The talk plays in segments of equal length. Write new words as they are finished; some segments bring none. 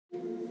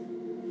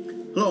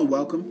Hello and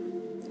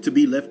welcome to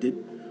Be Lifted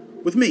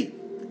with me,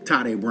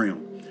 Todd A.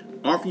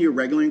 Brown, offering you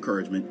regular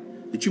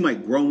encouragement that you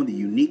might grow in the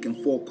unique and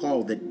full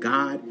call that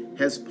God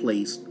has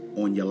placed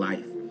on your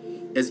life.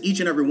 As each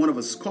and every one of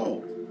us is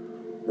called,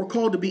 we're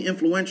called to be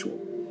influential.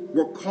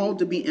 We're called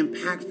to be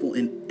impactful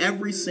in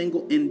every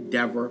single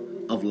endeavor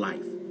of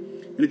life.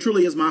 And it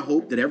truly is my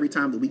hope that every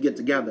time that we get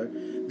together,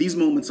 these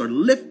moments are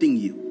lifting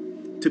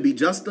you to be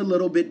just a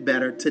little bit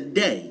better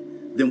today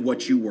than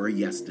what you were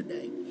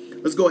yesterday.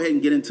 Let's go ahead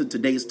and get into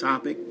today's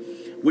topic,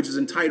 which is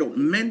entitled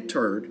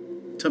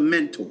Mentored to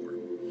Mentor.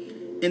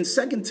 In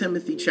 2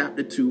 Timothy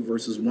chapter 2,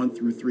 verses 1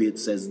 through 3, it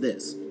says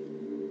this: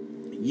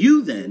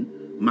 You then,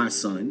 my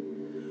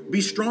son, be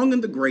strong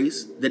in the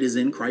grace that is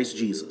in Christ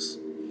Jesus.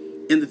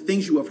 And the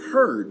things you have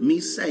heard me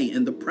say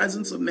in the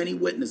presence of many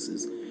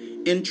witnesses,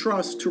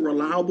 entrust to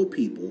reliable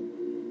people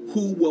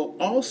who will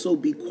also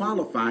be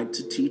qualified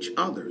to teach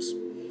others.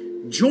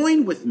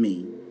 Join with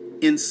me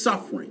in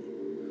suffering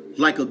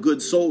like a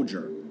good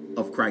soldier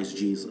of Christ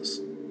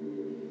Jesus.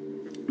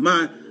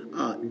 My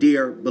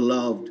dear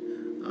beloved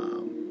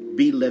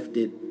Be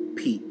Lifted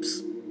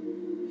peeps,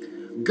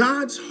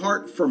 God's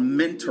heart for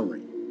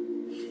mentoring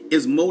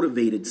is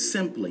motivated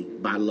simply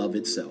by love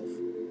itself.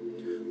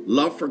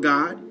 Love for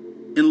God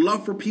and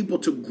love for people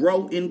to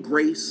grow in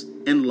grace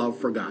and love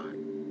for God.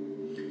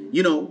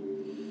 You know,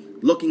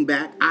 looking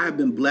back, I have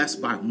been blessed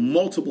by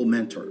multiple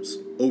mentors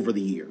over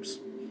the years.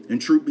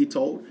 And truth be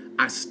told,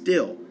 I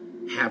still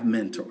have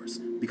mentors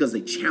because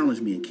they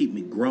challenge me and keep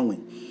me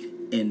growing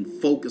and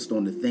focused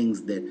on the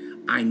things that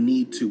I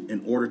need to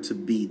in order to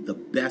be the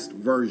best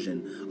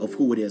version of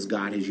who it is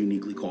God has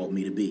uniquely called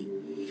me to be.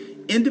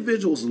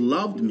 Individuals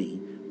loved me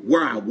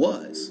where I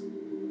was,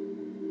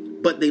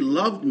 but they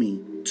loved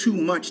me too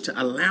much to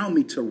allow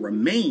me to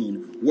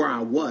remain where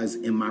I was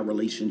in my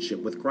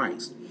relationship with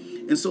Christ.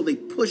 And so they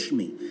push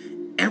me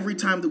every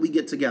time that we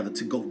get together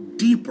to go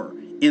deeper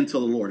into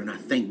the Lord. And I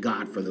thank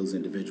God for those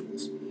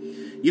individuals.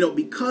 You know,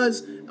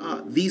 because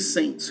these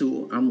saints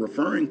who I'm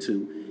referring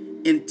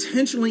to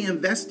intentionally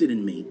invested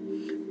in me,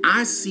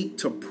 I seek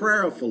to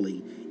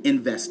prayerfully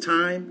invest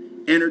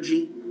time,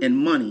 energy, and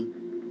money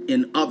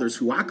in others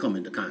who I come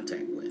into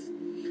contact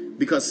with.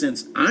 Because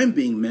since I'm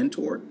being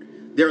mentored,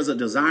 there's a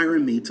desire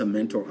in me to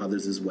mentor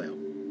others as well.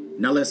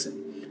 Now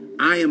listen,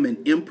 I am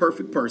an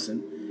imperfect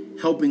person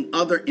helping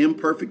other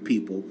imperfect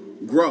people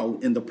grow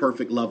in the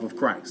perfect love of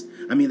Christ.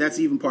 I mean, that's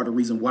even part of the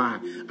reason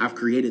why I've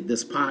created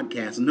this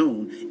podcast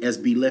known as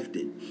Be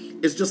Lifted.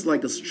 It's just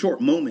like a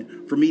short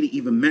moment for me to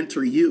even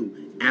mentor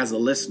you as a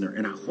listener.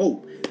 And I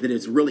hope that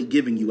it's really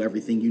giving you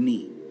everything you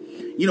need.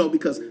 You know,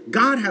 because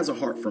God has a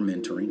heart for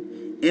mentoring,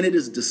 and it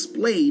is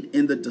displayed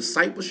in the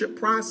discipleship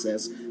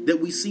process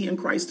that we see in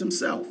Christ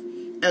himself,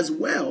 as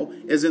well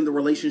as in the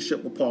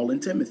relationship with Paul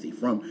and Timothy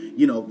from,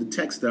 the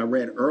text that I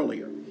read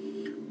earlier.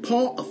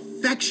 Paul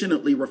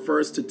affectionately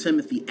refers to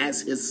Timothy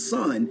as his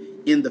son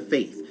in the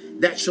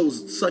faith. That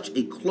shows such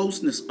a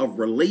closeness of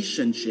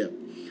relationship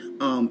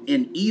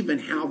and even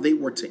how they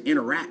were to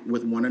interact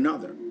with one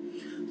another.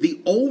 The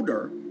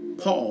older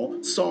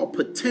Paul saw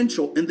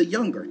potential in the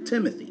younger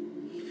Timothy.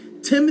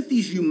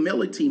 Timothy's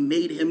humility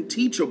made him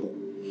teachable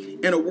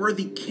and a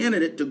worthy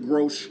candidate to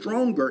grow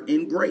stronger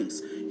in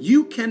grace.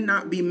 You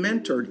cannot be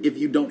mentored if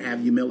you don't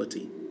have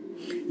humility.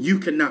 You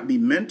cannot be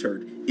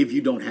mentored if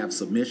you don't have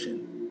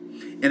submission.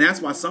 And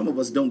that's why some of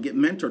us don't get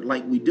mentored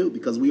like we do,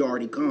 because we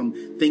already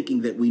come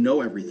thinking that we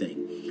know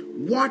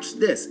everything. Watch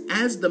this.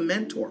 As the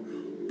mentor,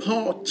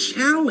 Paul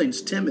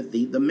challenged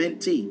Timothy, the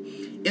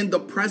mentee, in the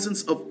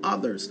presence of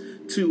others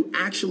to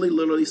actually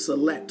literally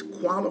select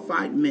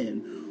qualified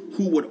men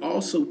who would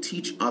also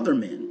teach other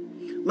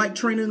men. Like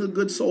training a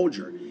good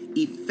soldier,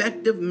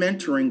 effective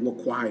mentoring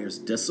requires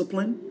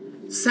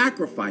discipline,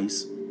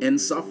 sacrifice, and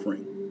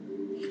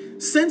suffering.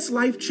 Since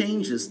life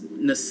changes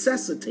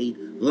necessitate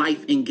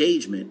life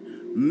engagement,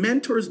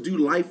 mentors do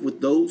life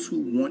with those who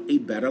want a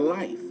better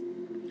life.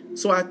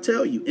 So I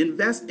tell you,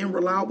 invest in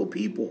reliable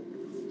people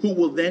who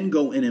will then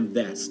go and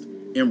invest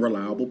in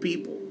reliable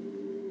people.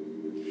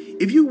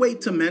 If you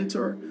wait to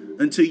mentor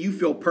until you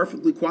feel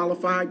perfectly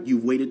qualified,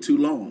 you've waited too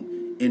long.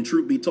 And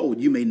truth be told,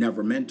 you may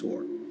never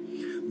mentor.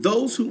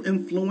 Those who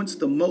influence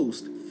the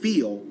most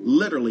feel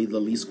literally the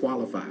least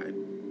qualified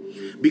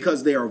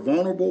because they are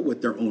vulnerable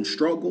with their own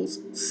struggles,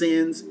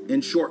 sins,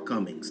 and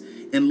shortcomings,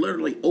 and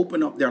literally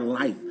open up their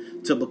life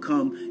to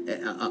become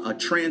a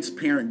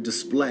transparent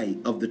display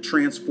of the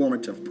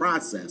transformative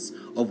process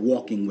of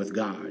walking with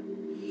God.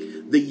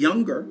 The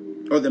younger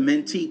or the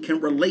mentee can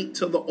relate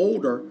to the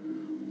older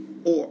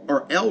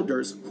or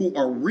elders who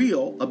are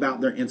real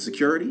about their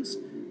insecurities,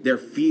 their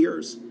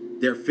fears,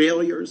 their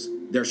failures,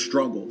 their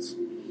struggles.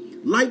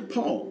 Like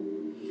Paul,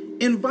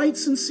 invite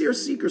sincere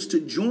seekers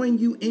to join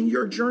you in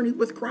your journey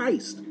with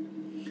Christ.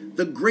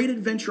 The great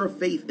adventure of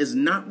faith is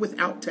not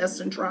without tests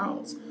and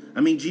trials. I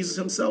mean, Jesus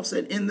himself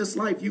said, in this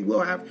life you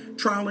will have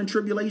trial and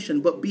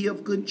tribulation, but be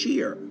of good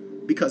cheer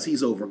because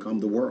he's overcome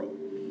the world.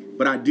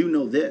 But I do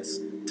know this,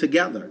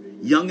 together,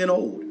 young and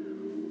old,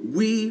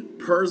 we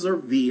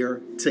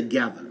persevere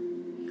together.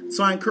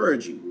 So I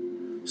encourage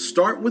you,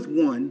 Start with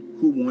one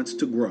who wants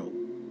to grow.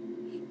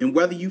 And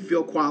whether you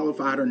feel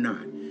qualified or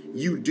not,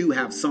 you do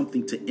have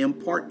something to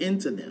impart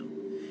into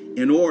them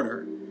in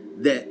order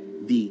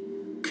that the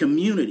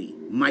community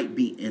might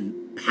be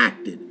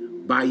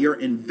impacted by your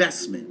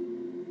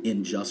investment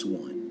in just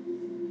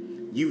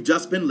one. You've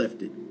just been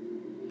lifted.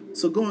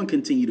 So go and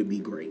continue to be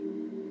great.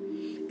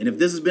 And if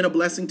this has been a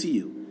blessing to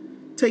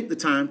you, take the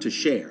time to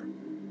share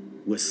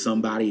with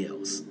somebody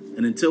else.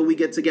 And until we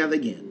get together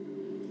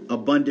again,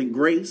 abundant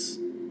grace,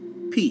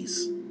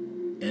 peace,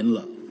 and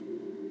love.